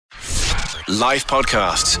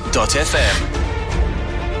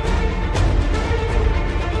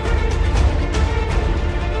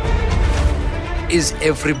Livepodcasts.fm. Is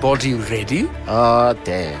everybody ready? Oh,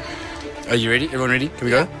 damn. Are you ready? Everyone ready? Can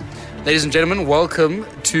we go? Ladies and gentlemen, welcome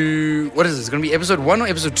to, what is this? It's going to be episode 1 or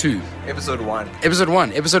episode 2? Episode 1. Episode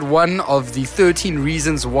 1. Episode 1 of the 13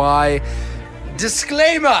 Reasons Why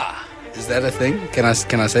Disclaimer. Is that a thing? Can I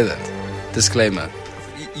say that? Disclaimer.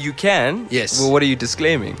 You can? Yes. Well, what are you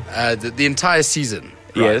disclaiming? The entire season.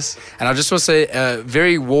 Yes. And I just want to say a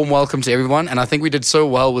very warm welcome to everyone. And I think we did so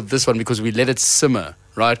well with this one because we let it simmer.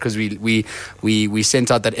 Right, because we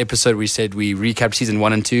sent out that episode. We said we recapped season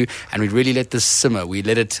 1 and 2, and we really let this simmer. We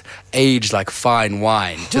let it age like fine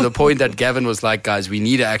wine to the point that Gavin was like, "Guys, we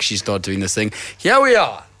need to actually start doing this thing." Here we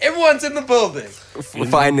are. Everyone's in the building.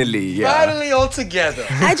 Finally, yeah. Finally, all together.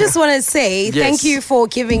 I just want to say Yes. thank you for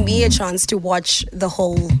giving me a chance to watch the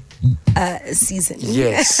whole season.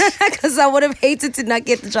 Yes. Because I would have hated to not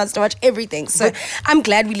get the chance to watch everything. So I'm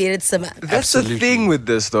glad we let it simmer. That's Absolutely. the thing with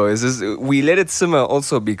this, though, is we let it simmer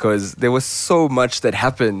also because there was so much that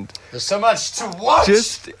happened. There's so much to watch.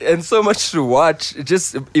 And so much to watch.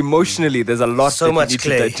 Just emotionally, there's a lot So that much you need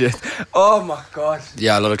clay. to digest. Oh, my God.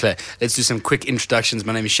 Yeah, a lot of clay. Let's do some quick introductions.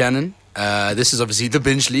 My name is Shannon. This is obviously the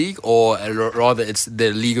Binge League, or rather, it's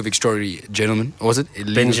the League of Extraordinary Gentlemen. Or was it?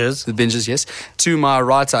 Bingers. The Bingers, yes. To my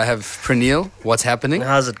right, I have Praneel. What's happening?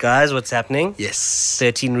 How's it, guys? What's happening? Yes.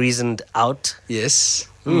 13 Reasoned Out. Yes.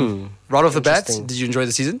 Right off the bat, Interesting. did you enjoy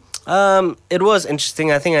the season? It was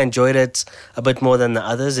interesting. I think I enjoyed it a bit more than the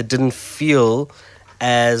others. It didn't feel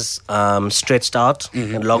as stretched out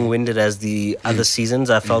and long-winded as the other seasons.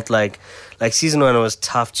 I felt like season 1 was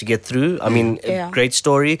tough to get through. I mean, Yeah. great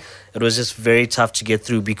story. It was just very tough to get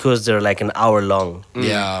through because they're like an hour long.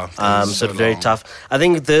 Yeah. So very tough. I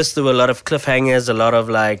think there were a lot of cliffhangers, a lot of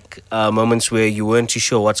moments where you weren't too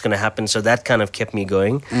sure what's going to happen. So that kind of kept me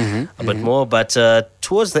going a bit more. But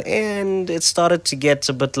towards the end, it started to get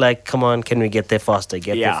a bit like, come on, can we get there faster?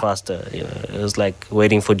 There faster. You know, it was like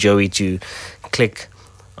waiting for Joey to click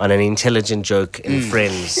on an intelligent joke in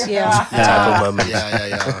Friends. Yeah. Type of moment.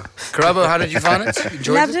 Yeah. Karabo, how did you find it?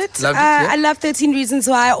 Enjoyed Loved it. Loved it, I yeah? love 13 Reasons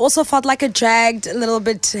Why. I also felt like it dragged a little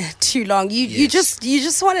bit too long. You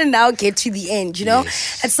just want to now get to the end, you know?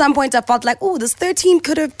 Yes. At some point I felt like, oh, this 13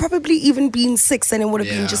 could have probably even been 6 and it would have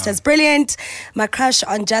been just as brilliant. My crush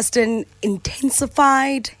on Justin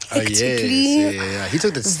intensified hectically. Yeah. He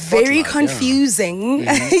took the Very spotlight, confusing.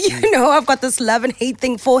 You know, I've got this love and hate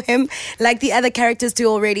thing for him, like the other characters do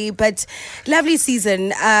already. But lovely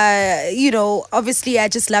season. You know, obviously I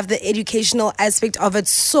just love the educational aspect of it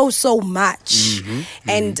so much.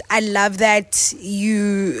 And I love that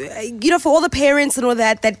you know, for all the parents and all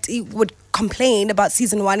that would complain about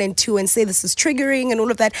season 1 and 2 and say this is triggering and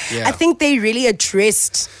all of that. Yeah. I think they really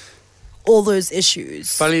addressed all those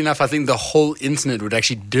issues. Funnily enough, I think the whole internet would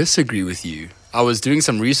actually disagree with you. I was doing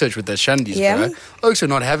some research with the Shandis, Yeah. bro. Oaks are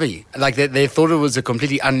not heavy. Like, they thought it was a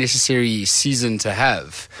completely unnecessary season to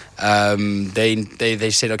have.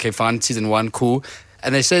 They said, okay, fine, season 1, cool.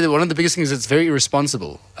 And they say that one of the biggest things is it's very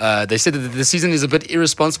irresponsible. They said that the season is a bit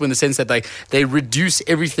irresponsible in the sense that they reduce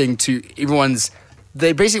everything to everyone's.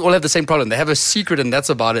 They basically all have the same problem. They have a secret and that's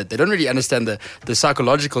about it. They don't really understand the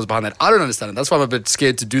psychologicals behind that. I don't understand it. That's why I'm a bit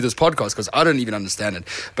scared to do this podcast because I don't even understand it.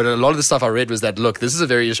 But a lot of the stuff I read was that, look, this is a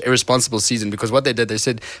very irresponsible season because what they did, they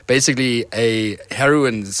said basically a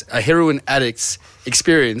heroin addict's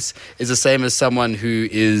experience is the same as someone who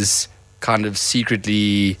is kind of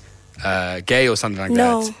secretly gay or something like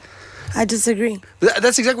No, that. I disagree.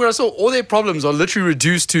 That's exactly what I saw. All their problems are literally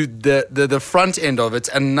reduced to the front end of it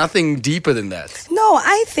and nothing deeper than that. No,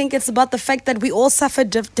 I think it's about the fact that we all suffer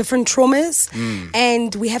different traumas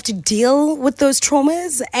and we have to deal with those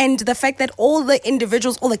traumas, and the fact that all the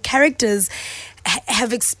individuals, all the characters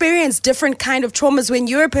have experienced different kind of traumas. When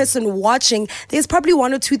you're a person watching, there's probably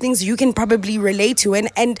 1 or 2 things you can probably relate to, and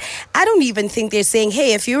I don't even think they're saying,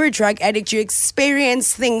 hey, if you're a drug addict, you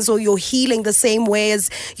experience things or you're healing the same way as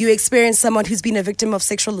you experience someone who's been a victim of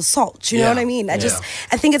sexual assault. You know Yeah. what I mean?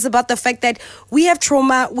 I think it's about the fact that we have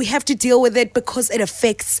trauma, we have to deal with it because it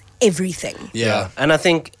affects everything. Yeah. And I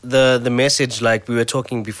think the message, like we were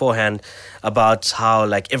talking beforehand about how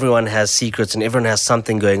like everyone has secrets and everyone has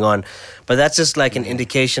something going on, but that's just like an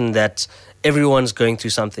indication that everyone's going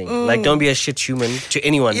through something. Like, don't be a shit human to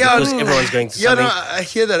anyone because everyone's going through something. I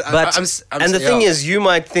hear that. But I'm the thing is, you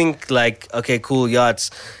might think like, okay, cool, yeah,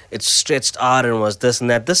 it's stretched out and was this and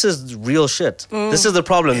that. This is real shit. This is the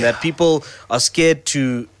problem, that people are scared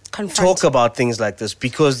to Confront. talk about things like this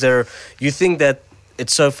because you think that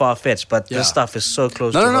it's so far fetched, but Yeah. this stuff is so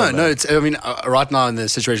close. No, to no, no, home, no. man. It's, I mean, right now in the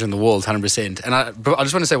situation in the world, 100%. And but I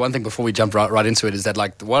just want to say one thing before we jump right into it is that,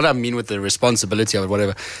 like, what I mean with the responsibility of it,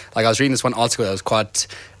 whatever. Like, I was reading this one article that was quite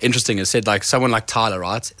interesting. It said, like, someone like Tyler,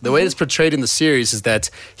 right? The way it's portrayed in the series is that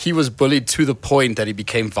he was bullied to the point that he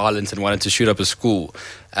became violent and wanted to shoot up a school.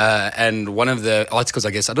 And one of the articles,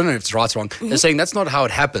 I guess, I don't know if it's right or wrong, they're saying that's not how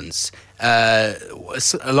it happens. A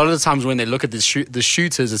lot of the times when they look at the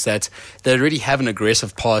shooters is that they already have an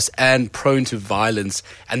aggressive past and prone to violence,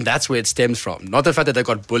 and that's where it stems from. Not the fact that they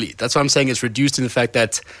got bullied. That's what I'm saying. It's reduced in the fact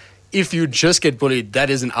that if you just get bullied, that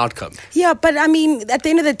is an outcome. Yeah, but I mean, at the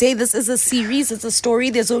end of the day, this is a series. It's a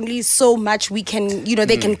story. There's only so much we can,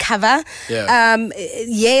 they can cover. Yeah.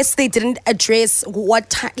 Yes, they didn't address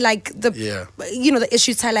the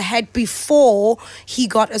issues Tyler had before he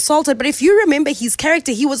got assaulted. But if you remember his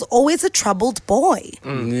character, he was always a troubled boy.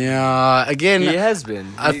 Yeah, again, He has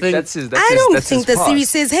been. I think that's his. I don't that's think his the series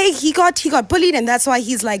past. says, hey, he got bullied and that's why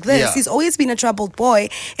he's like this. Yeah. He's always been a troubled boy.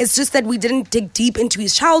 It's just that we didn't dig deep into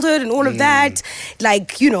his childhood and all of that.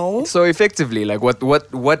 So effectively, like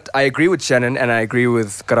what I agree with Shannon and I agree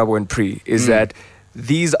with Karabo and Pri is that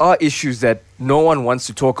these are issues that no one wants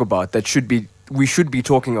to talk about that we should be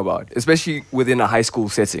talking about, especially within a high school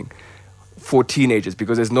setting for teenagers,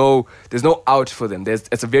 because there's no out for them.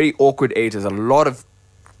 It's a very awkward age. There's a lot of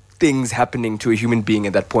things happening to a human being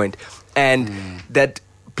at that point, and that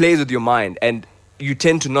plays with your mind, and you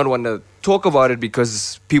tend to not want to talk about it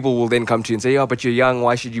because people will then come to you and say, yeah, but you're young,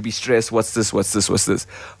 why should you be stressed, what's this.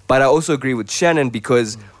 But I also agree with Shannon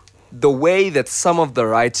because the way that some of the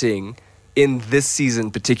writing in this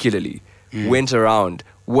season particularly went around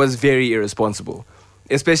was very irresponsible,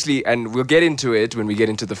 especially, and we'll get into it when we get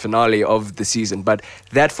into the finale of the season, but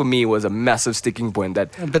that for me was a massive sticking point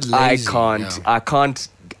that A bit lazy,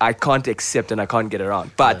 I can't accept and I can't get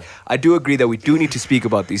around. But I do agree that we do need to speak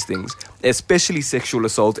about these things, especially sexual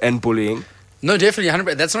assault and bullying. No, definitely,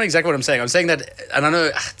 100%. That's not exactly what I'm saying. I'm saying that, and I know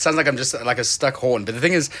it sounds like I'm just like a stuck horn, but the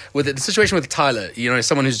thing is, with the situation with Tyler,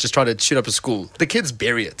 someone who's just tried to shoot up a school, the kids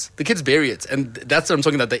bury it. And that's what I'm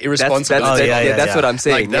talking about, the irresponsible. That's what I'm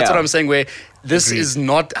saying. Like, that's what I'm saying, where this is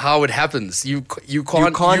not how it happens. You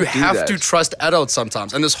can't do have that. to trust adults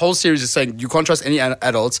sometimes. And this whole series is saying you can't trust any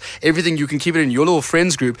adults. Everything, you can keep it in your little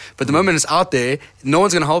friends group, but the moment it's out there, no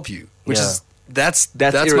one's going to help you, which is... That's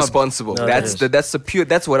irresponsible. No, that's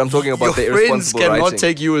what I'm talking about. Your the friends irresponsible cannot writing.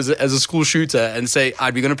 take you as a school shooter and say,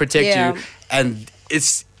 "We're going to protect you," and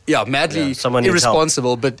it's madly someone needs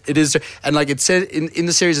irresponsible. But it is, and like it said in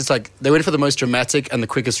the series, it's like they went for the most dramatic and the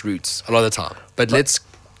quickest routes a lot of the time. But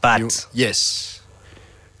yes,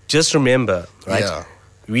 just remember, right? Yeah.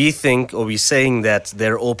 We think, or we're saying that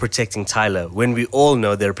they're all protecting Tyler when we all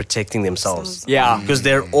know they're protecting themselves. Yeah. Because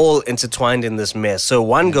they're all intertwined in this mess. So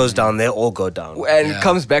one goes down, they all go down. And it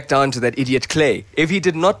comes back down to that idiot Clay. If he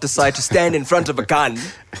did not decide to stand in front of a gun,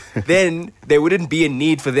 then there wouldn't be a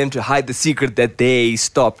need for them to hide the secret that they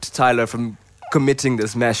stopped Tyler from committing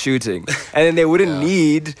this mass shooting. And then they wouldn't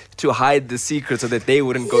need to hide the secret so that they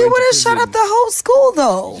wouldn't go You into would have prison. shut up the whole school,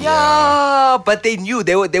 though. Yeah, but they knew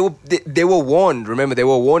they were warned. Remember, they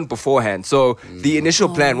were warned beforehand. So the initial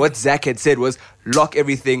plan, what Zach had said was, lock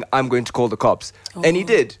everything. I'm going to call the cops, and he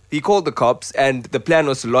did. He called the cops, and the plan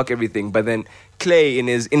was to lock everything. But then Clay, in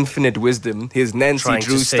his infinite wisdom, his Nancy Trying to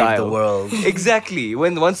Drew save style, the world. exactly.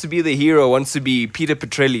 When wants to be the hero, wants to be Peter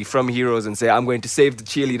Petrelli from Heroes, and say, I'm going to save the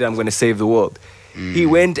cheerleader. I'm going to save the world. He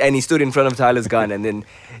went and he stood in front of Tyler's gun, and then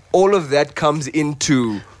all of that comes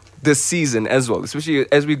into this season as well,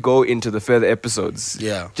 especially as we go into the further episodes.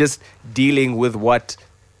 Yeah. Just dealing with what,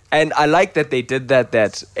 and I like that they did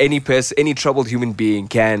that any troubled human being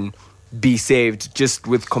can be saved just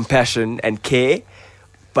with compassion and care,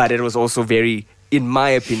 but it was also very, in my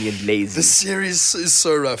opinion, lazy. The series is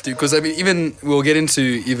so rough, dude. Because I mean, even we'll get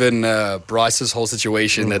into Bryce's whole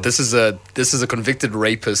situation. That this is a convicted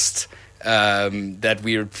rapist. That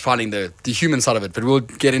we're finding the human side of it, but we'll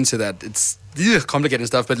get into that. It's complicated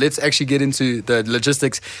stuff, but let's actually get into the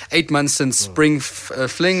logistics. 8 months since Spring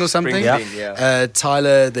Fling or something. Spring Fling, yeah.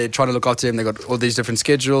 Tyler, they're trying to look after him. They got all these different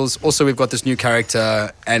schedules. Also, we've got this new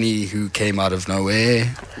character, Annie, who came out of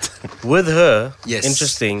nowhere. With her, Yes.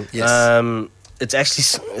 interesting. Yes.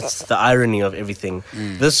 It's the irony of everything.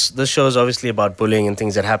 This show is obviously about bullying and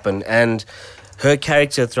things that happen, and her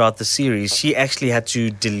character throughout the series, she actually had to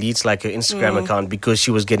delete like her Instagram account because she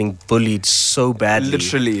was getting bullied so badly.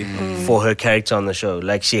 Literally. For her character on the show.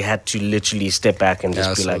 Like she had to literally step back and Yeah,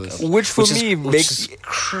 just be I saw like, this. Which for me which makes is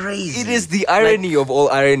crazy. it is the irony of all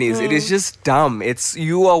ironies. It is just dumb. It's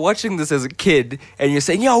you are watching this as a kid and you're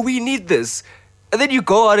saying, "Yeah, we need this," and then you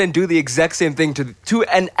go out and do the exact same thing to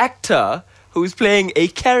an actor who's playing a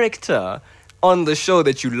character on the show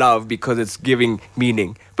that you love because it's giving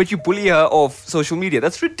meaning, but you bully her off social media.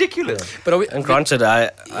 That's ridiculous. But And granted,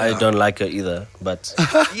 I don't like her either, but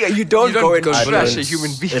Yeah, you don't go and go trash don't- a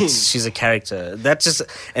human being. she's a character. That's just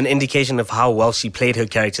an indication of how well she played her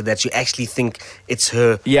character, that you actually think it's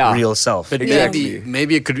her Yeah. real self. But Exactly.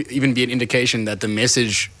 maybe it could even be an indication that the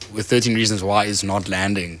message with 13 Reasons Why is not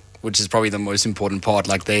landing, which is probably the most important part.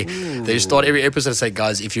 Like they start every episode and say,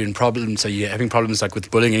 guys, if you're in problems, so you're having problems like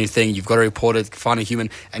with bullying or anything, you've got to report it, find a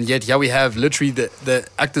human. And yet here we have literally the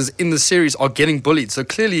actors in the series are getting bullied. So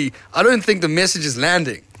clearly, I don't think the message is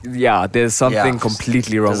landing. Yeah, there's something Yeah.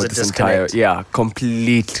 completely wrong There's with a this entire. disconnect. Yeah,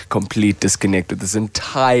 complete disconnect with this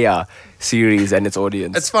entire series and its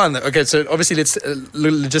audience. It's fine though. Okay, so obviously let's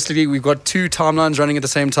logistically we've got two timelines running at the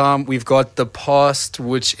same time. We've got the past,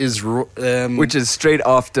 which is which is straight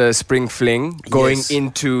after Spring Fling, going Yes.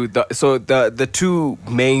 into the two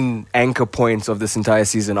main anchor points of this entire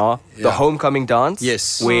season are the Yeah. homecoming dance,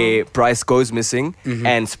 Yes. where Bryce goes missing,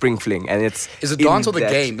 and Spring Fling, and it's is it in dance or the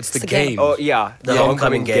that- game? It's the It's the game. game. Oh yeah, The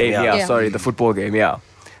homecoming game, yeah. Yeah. Sorry, the football game. Yeah.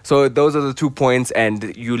 So those are the 2 points,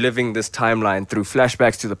 and you living this timeline through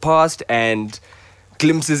flashbacks to the past and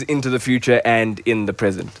glimpses into the future and in the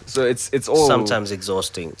present. So it's all Sometimes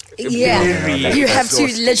exhausting. Yeah. Very You have to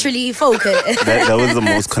exhausting. literally focus. That was the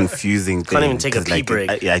most confusing thing. Can't even take a 'cause, pee like, break.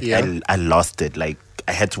 I lost it. Like,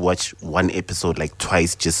 I had to watch one episode like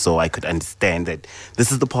twice just so I could understand that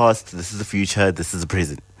this is the past, this is the future, this is the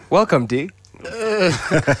present. Welcome, D.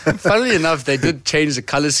 Funnily enough, they did change the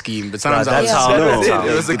color scheme, but sometimes Right, that's I was, how- That was no.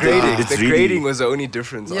 it. It was the It's grading. really- The grading was the only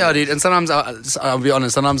difference. yeah, dude. And sometimes I'll be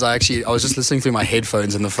honest. Sometimes I was just listening through my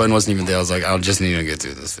headphones and the phone wasn't even there. I was like, I'll just need to get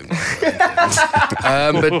through this thing.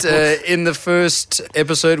 But in the first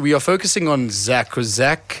episode, we are focusing on Zach because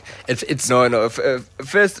Zach, it's No.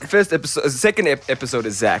 First episode, second episode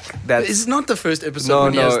is Zach. That's It's not the first episode no,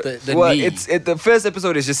 when he no. has the Well, knee. the first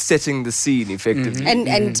episode is just setting the scene effectively.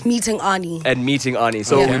 and meeting Arnie. And meeting Arnie.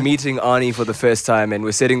 So Yeah. we're meeting Arnie for the first time, and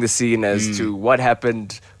we're setting the scene as to what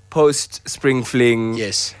happened post Spring Fling.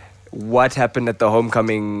 Yes. What happened at the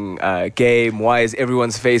homecoming game? Why is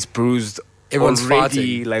everyone's face bruised? Everyone's already?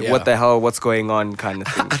 fighting. Like, Yeah. what the hell? What's going on? Kind of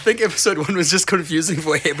thing. I think episode 1 was just confusing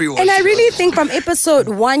for everyone. And I really think from episode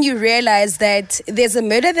 1, you realize that there's a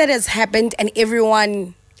murder that has happened and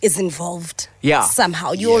everyone is involved. Yeah.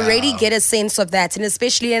 Somehow. You Yeah. already get a sense of that. And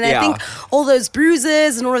especially, and Yeah. I think all those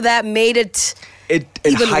bruises and all of that made it It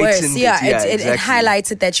even worse. heightened Yeah, it exactly.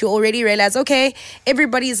 highlighted that you already realize, okay,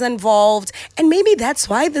 everybody's involved. And maybe that's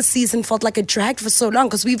why the season felt like a drag for so long,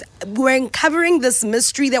 because we're uncovering this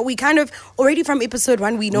mystery that we kind of already from episode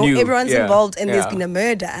 1, we know Knew, everyone's yeah, involved and there's yeah. been a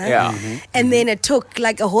murder. Yeah. And then it took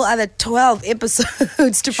like a whole other 12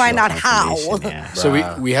 episodes to find out how. Yeah. So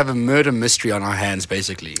we have a murder mystery on our hands,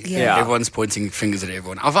 basically. Yeah. Everyone's pointing fingers at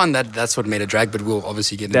everyone. I find that's what made it drag, but we'll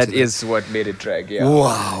obviously get into That that. is what made it drag. Yeah.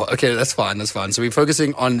 Wow. Okay, that's fine. That's fine. So we're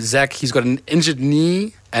focusing on Zach. He's got an injured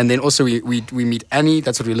knee. And then also we meet Annie.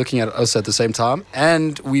 That's what we're looking at also at the same time.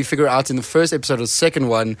 And we figure out in the first episode of the second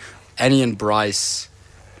one, Annie and Bryce,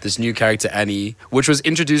 this new character Annie, which was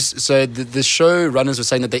introduced. So the showrunners were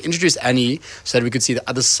saying that they introduced Annie so that we could see the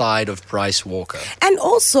other side of Bryce Walker. And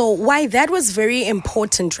also, why that was very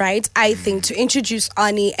important, right? I think to introduce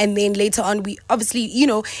Arnie, and then later on, we obviously,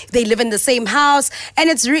 they live in the same house, and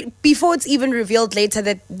it's before it's even revealed later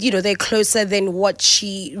that they're closer than what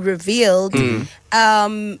she revealed.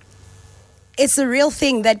 It's a real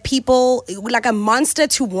thing that people, like a monster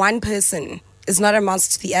to one person is not a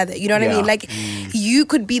monster to the other. You know what I Yeah. mean? Like, you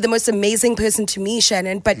could be the most amazing person to me,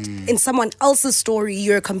 Shannon, but in someone else's story,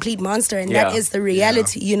 you're a complete monster, and that Yeah. is the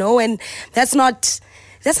reality, and that's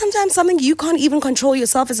sometimes something you can't even control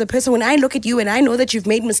yourself as a person. When I look at you and I know that you've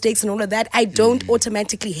made mistakes and all of that, I don't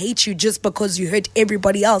automatically hate you just because you hurt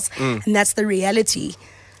everybody else. And that's the reality.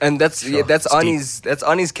 And that's It's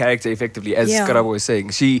Arnie's character effectively, as Yeah. Karabo was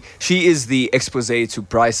saying. She is the expose to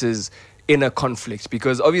Bryce's inner conflict,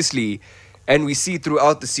 because obviously, and we see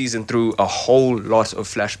throughout the season through a whole lot of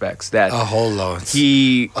flashbacks that A whole lot.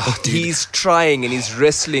 he's trying and he's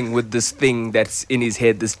wrestling with this thing that's in his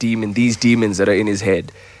head, these demons that are in his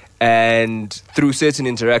head. And through certain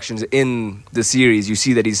interactions in the series, you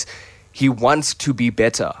see that he wants to be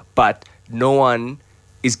better, but no one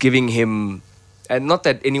is giving him, and not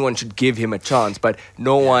that anyone should give him a chance, but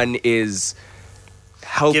no one is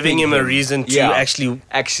helping Giving him a reason to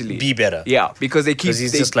actually be better. Yeah, because Because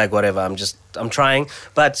he's just like, whatever, I'm trying,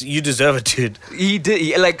 but you deserve it, dude. he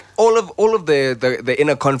did like all of the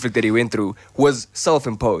inner conflict that he went through was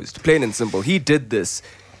self-imposed, plain and simple. He did this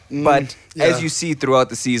But yeah. as you see throughout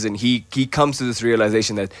the season, he comes to this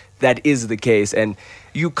realization that that is the case. And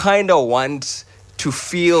you kind of want to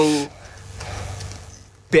feel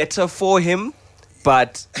better for him,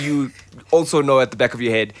 but you also know at the back of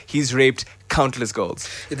your head, he's raped countless girls.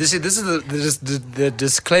 This is the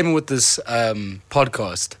disclaimer with this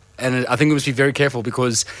podcast. And I think we must be very careful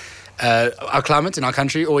because our climate in our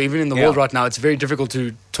country, or even in the world right now, it's very difficult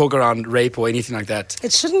to talk around rape or anything like that.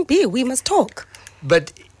 It shouldn't be. We must talk.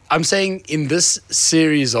 But I'm saying in this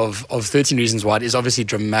series of 13 Reasons Why, it is obviously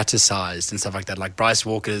dramatized and stuff like that. Like Bryce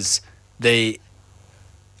Walker's,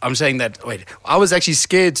 I'm saying that, I was actually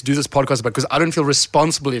scared to do this podcast because I don't feel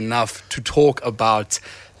responsible enough to talk about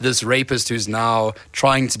this rapist who's now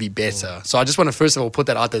trying to be better. So I just want to first of all put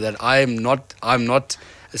that out there, that I'm not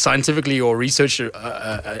scientifically or researcher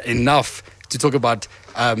enough to talk about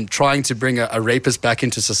trying to bring a rapist back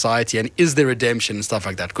into society, and is there redemption and stuff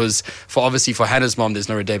like that. Because for Hannah's mom, there's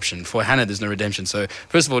no redemption. For Hannah, there's no redemption. So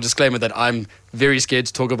first of all, disclaimer that I'm very scared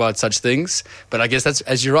to talk about such things. But I guess that's,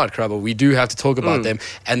 as you're right, Karabo, we do have to talk about them.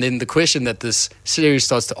 And then the question that this series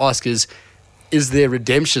starts to ask is there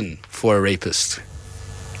redemption for a rapist?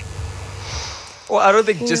 Well, I don't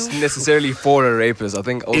think just necessarily for a rapist. I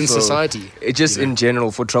think also in society, in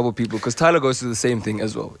general for troubled people. Because Tyler goes through the same thing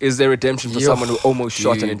as well. Is there redemption for someone who almost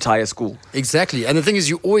shot an entire school? Exactly. And the thing is,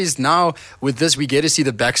 you always now with this, we get to see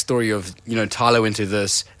the backstory of Tyler went through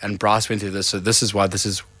this and Bryce went through this. So this is why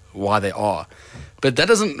they are. But that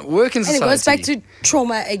doesn't work in society. And it goes back to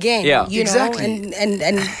trauma again. Yeah, exactly. Know?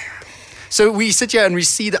 And so we sit here and we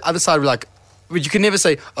see the other side. We're like, but you can never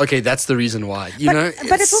say, okay, that's the reason why.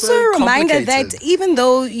 But it's also a reminder that even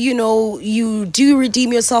though, you do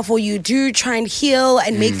redeem yourself or you do try and heal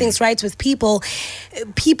and make things right with people,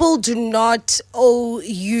 people do not owe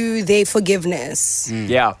you their forgiveness.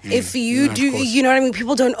 Yeah. If you do, you know what I mean?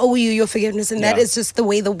 People don't owe you your forgiveness, and that is just the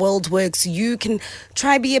way the world works. You can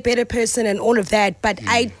try be a better person and all of that, but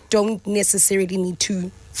I don't necessarily need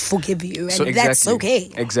to forgive you, and that's okay.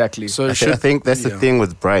 Exactly. So I think that's the thing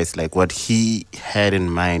with Bryce. Like what he had in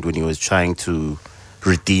mind when he was trying to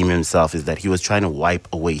redeem himself is that he was trying to wipe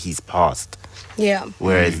away his past. Yeah.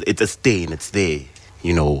 Whereas it's a stain, it's there.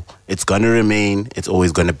 It's gonna remain. It's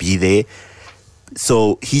always gonna be there.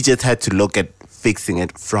 So he just had to look at fixing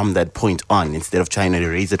it from that point on instead of trying to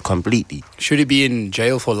erase it completely. Should he be in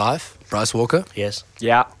jail for life, Bryce Walker? Yes.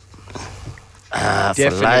 Yeah. For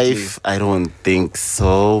life, I don't think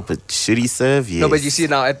so. But should he serve? Yes. No, but you see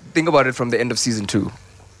now, think about it from the end of season 2.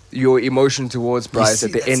 Your emotion towards Bryce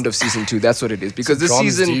at the end of season 2, that's what it is. Because this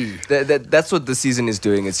season, that's what the season is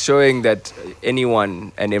doing. It's showing that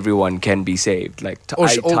anyone and everyone can be saved. Like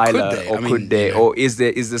Tyler, could they? Or is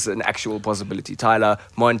this an actual possibility? Tyler,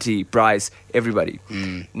 Monty, Bryce, everybody.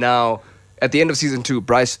 Now, at the end of season 2,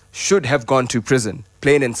 Bryce should have gone to prison,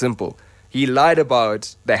 plain and simple. He lied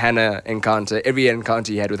about the Hannah encounter, every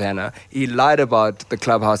encounter he had with Hannah. He lied about the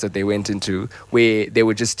clubhouse that they went into, where they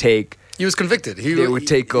would just take... He was convicted. They would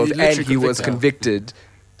take girls, and he was convicted,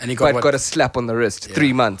 and he got a slap on the wrist,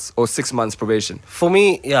 3 months or 6 months probation. For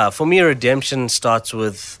me, redemption starts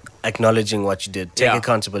with acknowledging what you did. Take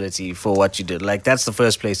accountability for what you did. Like, that's the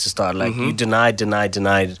first place to start. Like, you denied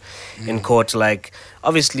in court. Like,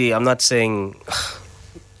 obviously, I'm not saying...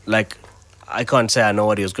 like... I can't say I know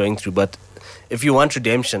what he was going through, but if you want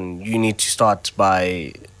redemption, you need to start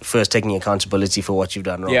by first taking accountability for what you've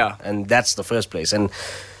done wrong. Yeah. And that's the first place. And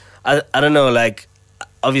I don't know, like,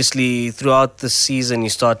 obviously throughout the season you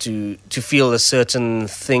start to feel a certain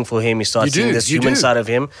thing for him. You start seeing this human side of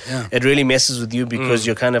him. Yeah. It really messes with you because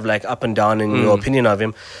you're kind of like up and down in your opinion of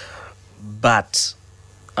him. But...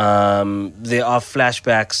 there are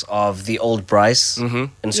flashbacks of the old Bryce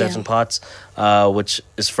in certain parts, which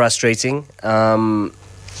is frustrating.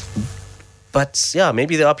 But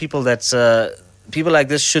maybe there are people people like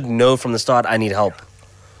this should know from the start, I need help.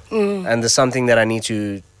 And there's something that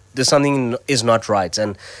there's something is not right.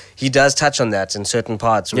 And he does touch on that in certain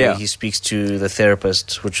parts where he speaks to the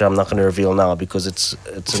therapist, which I'm not going to reveal now because it's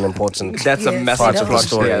an important That's a massive part of the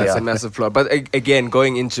story. Yeah, that's a massive plot. But again,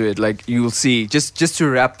 going into it, like you'll see, just to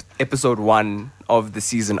wrap episode 1 of the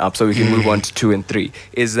season up so we can move on to 2 and 3,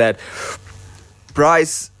 is that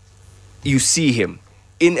Bryce, you see him.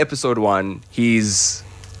 In episode 1, he's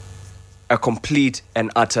a complete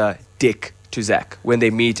and utter dick to Zach when they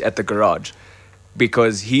meet at the garage.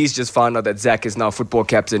 Because he's just found out that Zach is now football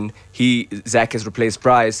captain. Zach has replaced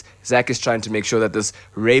Bryce. Zach is trying to make sure that this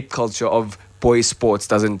rape culture of boys' sports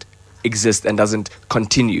doesn't exist and doesn't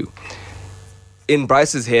continue. In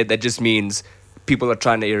Bryce's head, that just means people are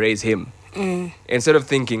trying to erase him. Instead of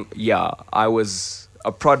thinking, I was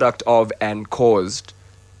a product of and caused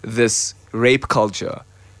this rape culture,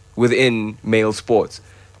 within male sports.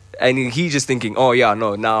 And he's just thinking, oh yeah,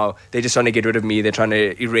 no, now they're just trying to get rid of me. They're trying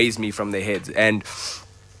to erase me from their heads. And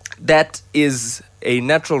that is a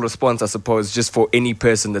natural response, I suppose, just for any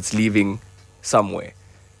person that's leaving somewhere,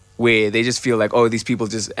 where they just feel like, oh, these people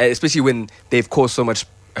just, especially when they've caused so much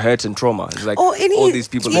hurt and trauma. It's like, all these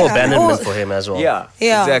people. More abandonment for him as well. Yeah,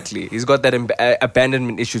 exactly. He's got that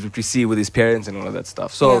abandonment issues which we see with his parents and all of that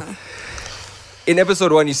stuff. So in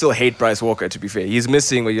episode 1, you still hate Bryce Walker, to be fair. He's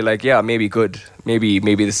missing, but you're like, yeah, maybe good. Maybe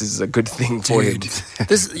this is a good thing for him.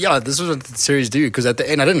 This was what the series do, because at the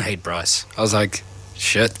end, I didn't hate Bryce. I was like,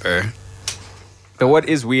 shit, bro. But what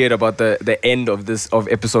is weird about the end of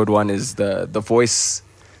episode 1 is the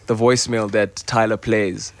voicemail that Tyler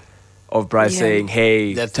plays of Bryce saying,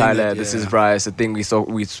 hey, Tyler, this is Bryce, the thing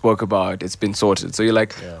we spoke about, it's been sorted. So you're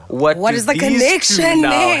like, what is the connection now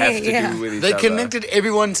there? have to do with each They other? connected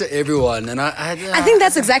everyone to everyone, and I think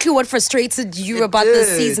that's exactly what frustrated you about this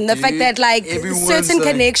season. The fact that like Everyone's certain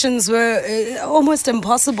like- connections were almost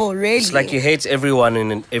impossible, really. It's like you hate everyone,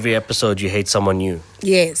 and in every episode you hate someone new.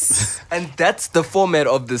 Yes. And that's the format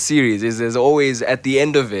of the series. Is there's always at the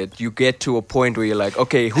end of it, you get to a point where you're like,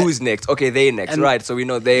 okay, who's next? Okay, they're next, right? So we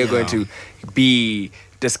know they're going to be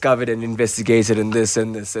discovered and investigated, and this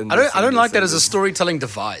and this and. I don't like that as a storytelling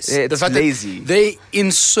device. Yeah, it's the fact lazy. That they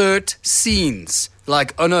insert scenes.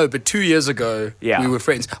 Like, oh no, but 2 years ago, we were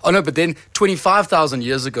friends. Oh no, but then 25,000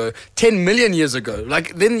 years ago, 10 million years ago.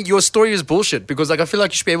 Like, then your story is bullshit, because like I feel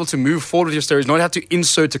like you should be able to move forward with your stories, not have to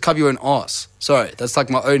insert to cover your own ass. Sorry, that's like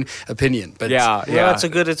my own opinion. But No, it's a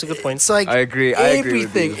good point. it's like I agree with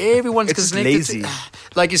everything. you. Everyone's It's just connected lazy.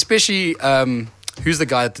 like, especially, who's the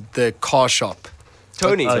guy at the car shop?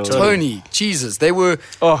 Tony. Tony. Jesus. They were...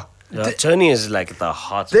 Oh, Tony is like the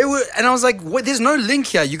heart. They were, and I was like, "What? There's no link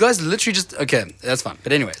here. You guys literally just okay. That's fine."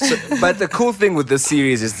 But anyway, so, but the cool thing with this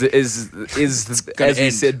series is as we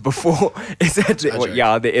end. said before, is that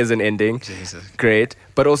there is an ending. Jesus. Great,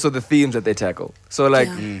 but also the themes that they tackle. So like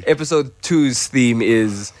episode 2's theme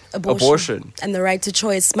is abortion And the right to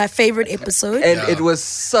choice. My favorite episode. and it was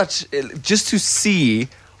just to see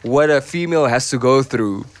what a female has to go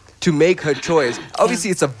through to make her choice. Obviously,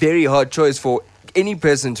 it's a very hard choice for any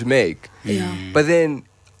person to make. Yeah. But then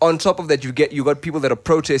on top of that, you got people that are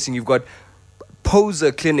protesting. You've got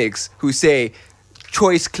poser clinics who say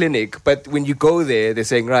choice clinic, but when you go there, they're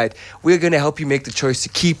saying, right, we're going to help you make the choice to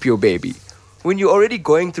keep your baby. When you're already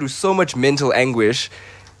going through so much mental anguish,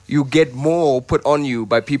 you get more put on you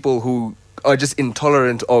by people who are just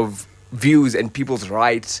intolerant of views and people's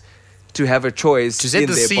rights to have a choice to set in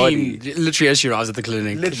the their scene, body. literally as she arrives at the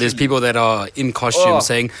clinic, Literally. there's people that are in costume Oh.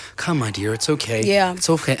 saying, "Come, my dear, it's okay. Yeah. it's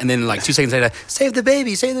okay." And then like 2 seconds later, "Save the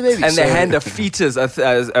baby, save the baby." And So- they hand a fetus, a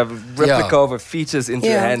replica of a fetus into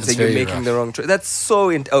your hand, That's saying you're very making rough. the wrong choice. That's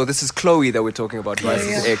so. This is Chloe that we're talking about,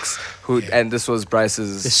 Bryce's ex, and this was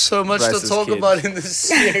Bryce's. There's so much to Bryce's talk kid. about in this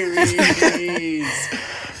series.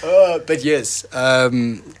 But yes,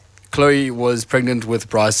 Chloe was pregnant with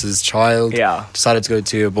Bryce's child. Yeah. Decided to go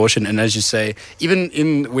to abortion. And as you say, even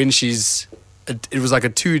when it was like a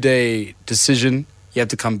 2-day decision. You have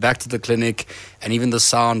to come back to the clinic. And even the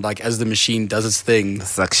sound, like as the machine does its thing,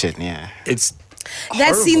 Suction, yeah. it's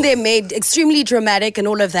That scene horrible. they made extremely dramatic and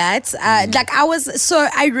all of that.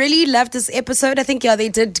 I really loved this episode. I think they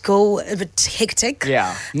did go a bit hectic.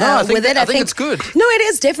 Yeah. No, I think with it. I think it's good. No, it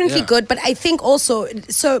is definitely Yeah. good. But I think also,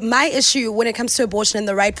 so my issue when it comes to abortion and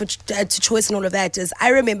the right to choice and all of that is, I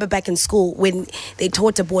remember back in school when they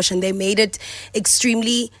taught abortion, they made it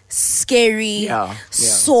extremely scary,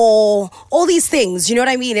 sore, all these things. You know what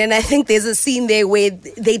I mean? And I think there's a scene there where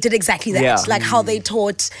they did exactly that, Yeah. like how they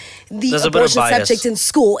taught the There's a bit of abortion bias. subject in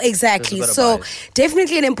school. Exactly. There's a bit of So bias.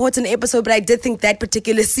 definitely an important episode, but I did think that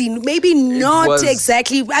particular scene, maybe not was-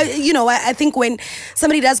 exactly. I think when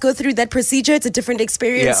somebody does go through that procedure, it's a different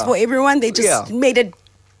experience Yeah. for everyone. They just made it,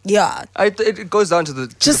 It goes down to the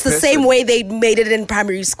just the same way they made it in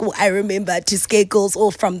primary school. I remember, to scare girls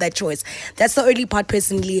off from that choice. That's the only part,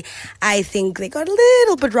 personally, I think they got a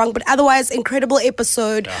little bit wrong. But otherwise, incredible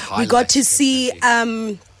episode. We got to see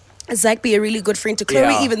Zach be a really good friend to Chloe,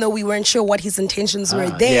 Yeah. even though we weren't sure what his intentions were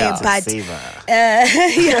there. yeah. But Save her.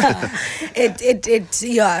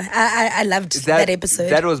 I loved that episode.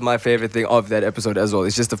 That was my favorite thing of that episode as well.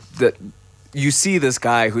 It's just that you see this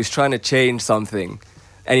guy who's trying to change something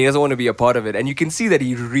and he doesn't want to be a part of it. And you can see that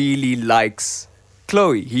he really likes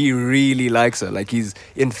Chloe. He really likes her. Like, he's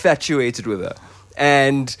infatuated with her.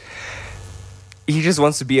 And he just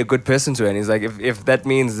wants to be a good person to her. And he's like, if that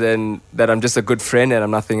means then that I'm just a good friend and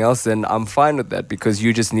I'm nothing else, then I'm fine with that, because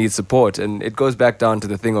you just need support. And it goes back down to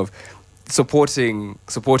the thing of supporting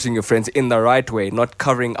your friends in the right way, not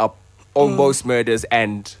covering up almost murders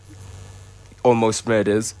and almost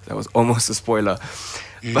murders. That was almost a spoiler.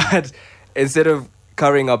 But instead of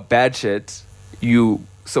covering up bad shit, you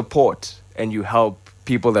support and you help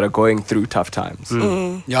people that are going through tough times.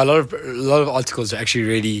 Yeah, a lot of articles actually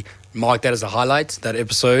really marked that as a highlight. That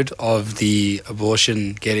episode of the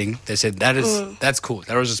abortion getting, they said that's cool.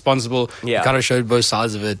 That was responsible. Yeah. Kind of showed both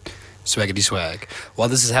sides of it. Swaggity swag. While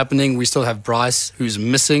this is happening, we still have Bryce, who's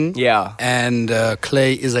missing. Yeah. And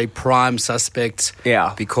Clay is a prime suspect.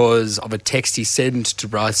 Yeah. Because of a text he sent to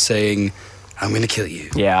Bryce saying, "I'm going to kill you."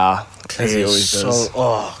 Yeah. As he Clay always is does.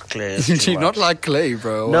 Clay is Do too you not much. like Clay,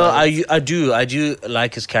 bro? No, I do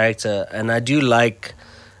like his character, and I do like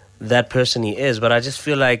that person he is. But I just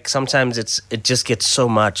feel like sometimes it just gets so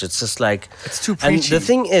much. It's just like It's too And preachy. the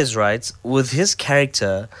thing is, right, with his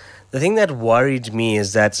character, the thing that worried me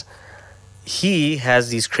is that he has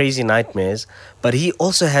these crazy nightmares, but he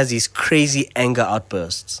also has these crazy anger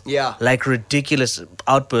outbursts. Yeah. Like ridiculous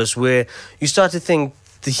outbursts where you start to think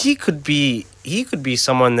that he could be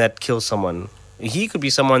someone that kills someone. He could be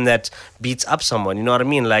someone that beats up someone. You know what I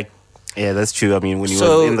mean? Like, Yeah, that's true. I mean, when he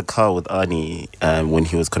So- was in the car with Arnie, when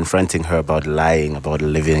he was confronting her about lying, about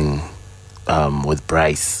living with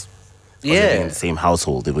Bryce, or living in the same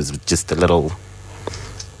household, it was just a little.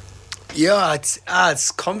 Yeah,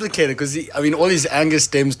 it's complicated because all his anger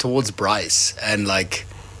stems towards Bryce, and like,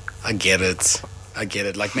 I get it.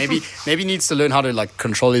 Like maybe he needs to learn how to like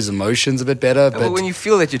control his emotions a bit better. But But when you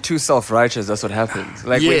feel that you're too self-righteous, that's what happens.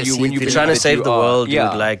 Like Yes, when you you're you're believe trying to that save you the are- world, yeah,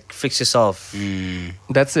 dude. Like, fix yourself.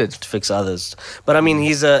 that's it. To fix others. But I mean,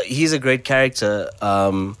 he's a great character,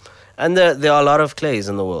 and there are a lot of Clays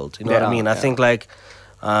in the world. You know what I Yeah, mean? I yeah. think like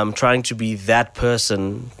trying to be that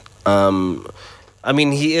person. I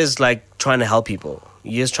mean, he is like trying to help people.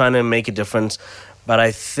 He is trying to make a difference. But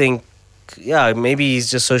I think, yeah, maybe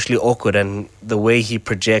he's just socially awkward, and the way he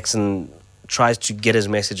projects and tries to get his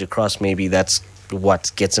message across, maybe that's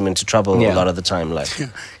what gets him into trouble Yeah. a lot of the time. Like,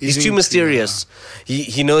 he's too too- mysterious.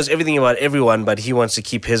 He knows everything about everyone, but he wants to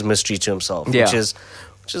keep his mystery to himself, Yeah. which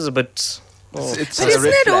is a bit. It's But a isn't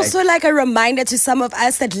red it flag. also like a reminder to some of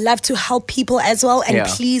us that love to help people as well and Yeah.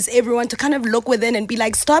 please everyone to kind of look within and be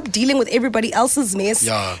like, stop dealing with everybody else's mess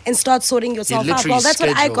Yeah. and start sorting yourself out? literally Well, that's what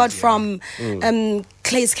I scheduled, got yeah. from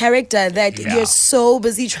Clay's character, that Yeah. you're so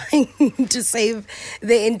busy trying to save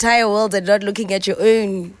the entire world and not looking at your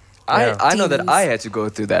own. I know that demons. I had to go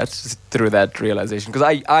through that realization,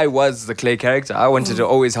 because I was the Clay character. I wanted to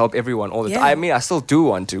always help everyone all the time. Yeah. I mean, I still do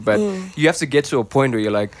want to, but you have to get to a point where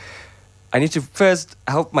you're like, I need to first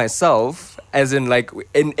help myself, as in like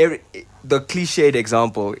the cliched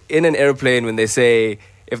example in an airplane when they say,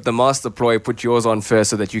 if the master ploy, put yours on first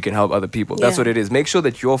so that you can help other people. That's Yeah. what it is. Make sure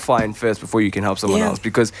that you're fine first before you can help someone Yeah. else,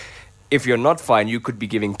 because if you're not fine, you could be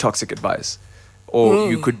giving toxic advice. Or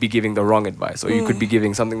you could be giving the wrong advice, or you could be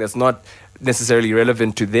giving something that's not necessarily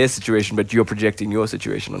relevant to their situation, but you're projecting your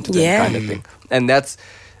situation onto them, Yeah. kind of thing. And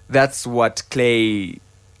that's what Clay,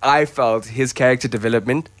 I felt his character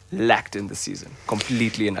development lacked in this season,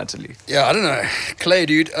 completely and utterly. yeah, I don't know. Clay,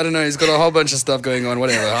 dude, I don't know. He's got a whole bunch of stuff going on,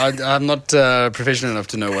 whatever. I'm not professional enough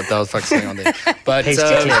to know what the fuck's going on there. But Hasty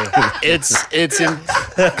Clay. it's in...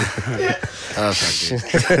 Oh, fuck,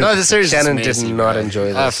 dude. No, the series Shannon is did messy, not bro. enjoy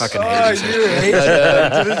I this. fucking hate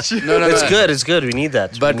it. No, It's good. It's good. We need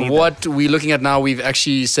that. But We need what we're looking at now, we've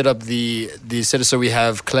actually set up the set. So we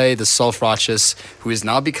have Clay, the self-righteous, who has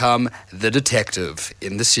now become the detective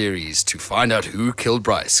in the series to find out who killed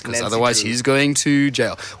Bryce, because Nancy otherwise Drew. he's going to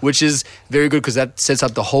jail, which is very good because that sets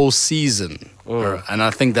up the whole season. And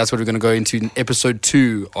I think that's what we're going to go into in episode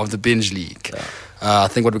 2 of the Binge League. I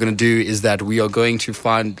think what we're going to do is that we are going to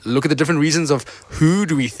look at the different reasons of who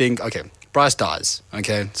do we think. Okay, Bryce dies.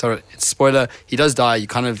 Okay, so it's spoiler. He does die. You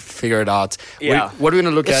kind of figure it out. Yeah. What are we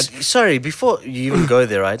going to look at? Sorry, before you even go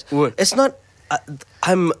there, right? What? It's not.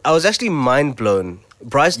 I was actually mind blown.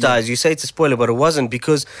 Bryce dies. You say it's a spoiler, but it wasn't,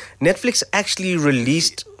 because Netflix actually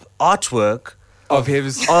released artwork Of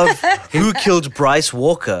his, of who killed Bryce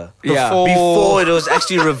Walker Yeah. before it was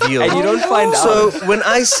actually revealed. and you don't find So out. when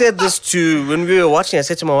I said this when we were watching, I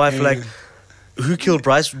said to my wife, like, who killed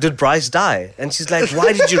Bryce? Did Bryce die? And she's like,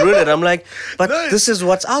 why did you ruin it? I'm like, but this is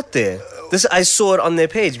what's out there. I saw it on their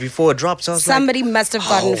page before it dropped. So I was Somebody must have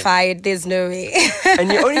gotten fired. There's no way.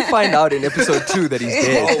 And you only find out in episode 2 that he's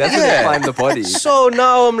dead. That's when you find the body. like, so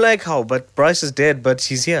now I'm like, how? But Bryce is dead, but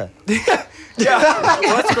he's here.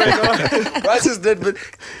 What's going on? Bryce is dead, but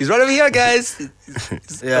he's right over here, guys.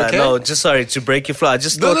 Yeah, Okay. no, just sorry to break your flow. I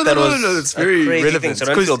just No, thought no, that no, was no, it's a very crazy relevant. thing. So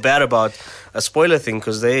don't 'Cause- feel bad about a spoiler thing,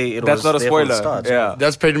 because That's not a there from the spoiler. start. Yeah.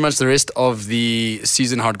 That's pretty much the rest of the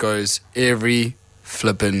season, how it goes every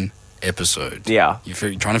flippin' episode. Yeah. You're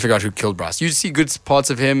trying to figure out who killed Bryce. You see good parts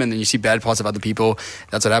of him and then you see bad parts of other people.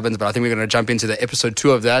 That's what happens. But I think we're going to jump into the episode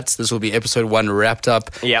 2 of that. This will be episode 1 wrapped up.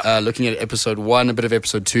 Yeah. Looking at episode 1, a bit of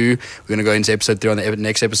episode 2. We're going to go into episode 3 on the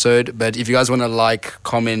next episode. But if you guys want to like,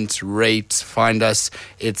 comment, rate, find us,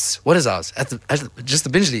 it's, what is ours? Just the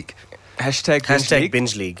Binge League. Hashtag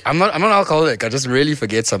Binge League. I'm not alcoholic. I just really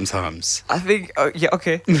forget sometimes. I think, yeah,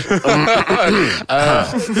 okay. Who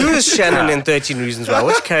is Shannon in 13 Reasons Why?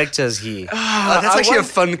 Which character is he? That's actually a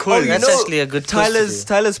fun quiz. That's actually a good quiz to do.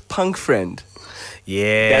 Tyler's punk friend.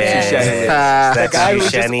 Yeah. That's who Shannon is. That's the guy who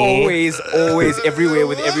who's just Shanny. always everywhere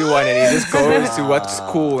with everyone, and he just goes to what's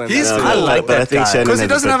cool. And He's that's cool. I it. like But I that think guy. Shannon Because he has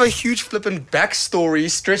doesn't a have a huge flippin' backstory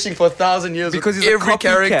stretching for 1,000 years Because with he's every a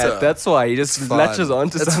character. character. That's why he just Fine. latches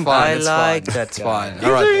onto That's something. fine. I It's like fine. that It's guy. fine. He's All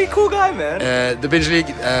a right. really cool guy, man. The Binge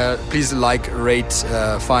League, please like, rate,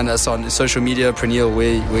 find us on social media. Praneel,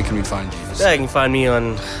 where can we find you? Yeah, you can find me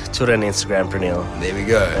on Twitter and Instagram, Praneel. There we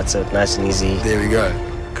go. That's it. Nice and easy. There we go.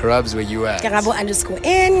 Karabs, where you at?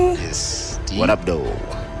 Karabo_N. Yes. D. What up, though?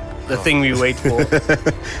 The thing we wait for.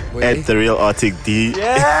 Where? At the real Arctic D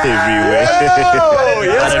everywhere. Oh,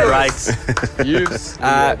 Got it right.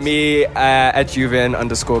 Me at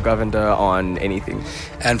Juven_Govender on anything.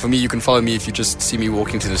 And for me, you can follow me if you just see me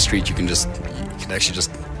walking to the street. You can actually just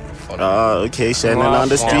follow me. Oh, okay, Shannon on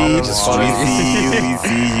the street. Just We follow me. see you, we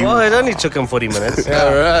see you. Well, it only took him 40 minutes.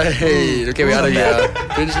 All right. Okay, we're out of here.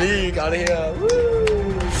 Binge League, out of here.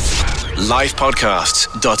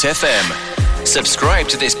 Livepodcasts.fm. Subscribe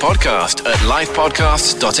to this podcast at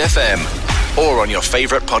livepodcasts.fm or on your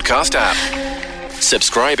favorite podcast app.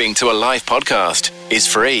 Subscribing to a live podcast is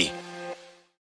free.